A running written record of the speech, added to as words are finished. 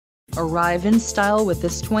Arrive in style with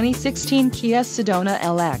this 2016 Kia Sedona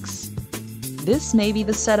LX. This may be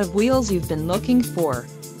the set of wheels you've been looking for.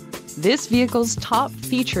 This vehicle's top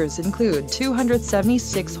features include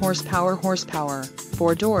 276 horsepower,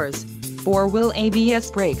 4 doors, 4-wheel ABS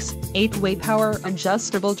brakes, 8-way power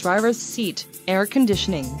adjustable driver's seat, air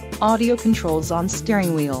conditioning, audio controls on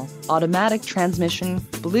steering wheel, automatic transmission,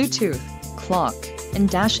 Bluetooth, clock, and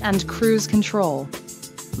dash and cruise control.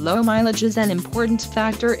 Low mileage is an important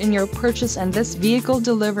factor in your purchase, and this vehicle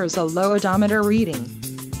delivers a low odometer reading.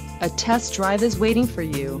 A test drive is waiting for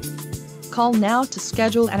you. Call now to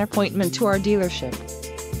schedule an appointment to our dealership.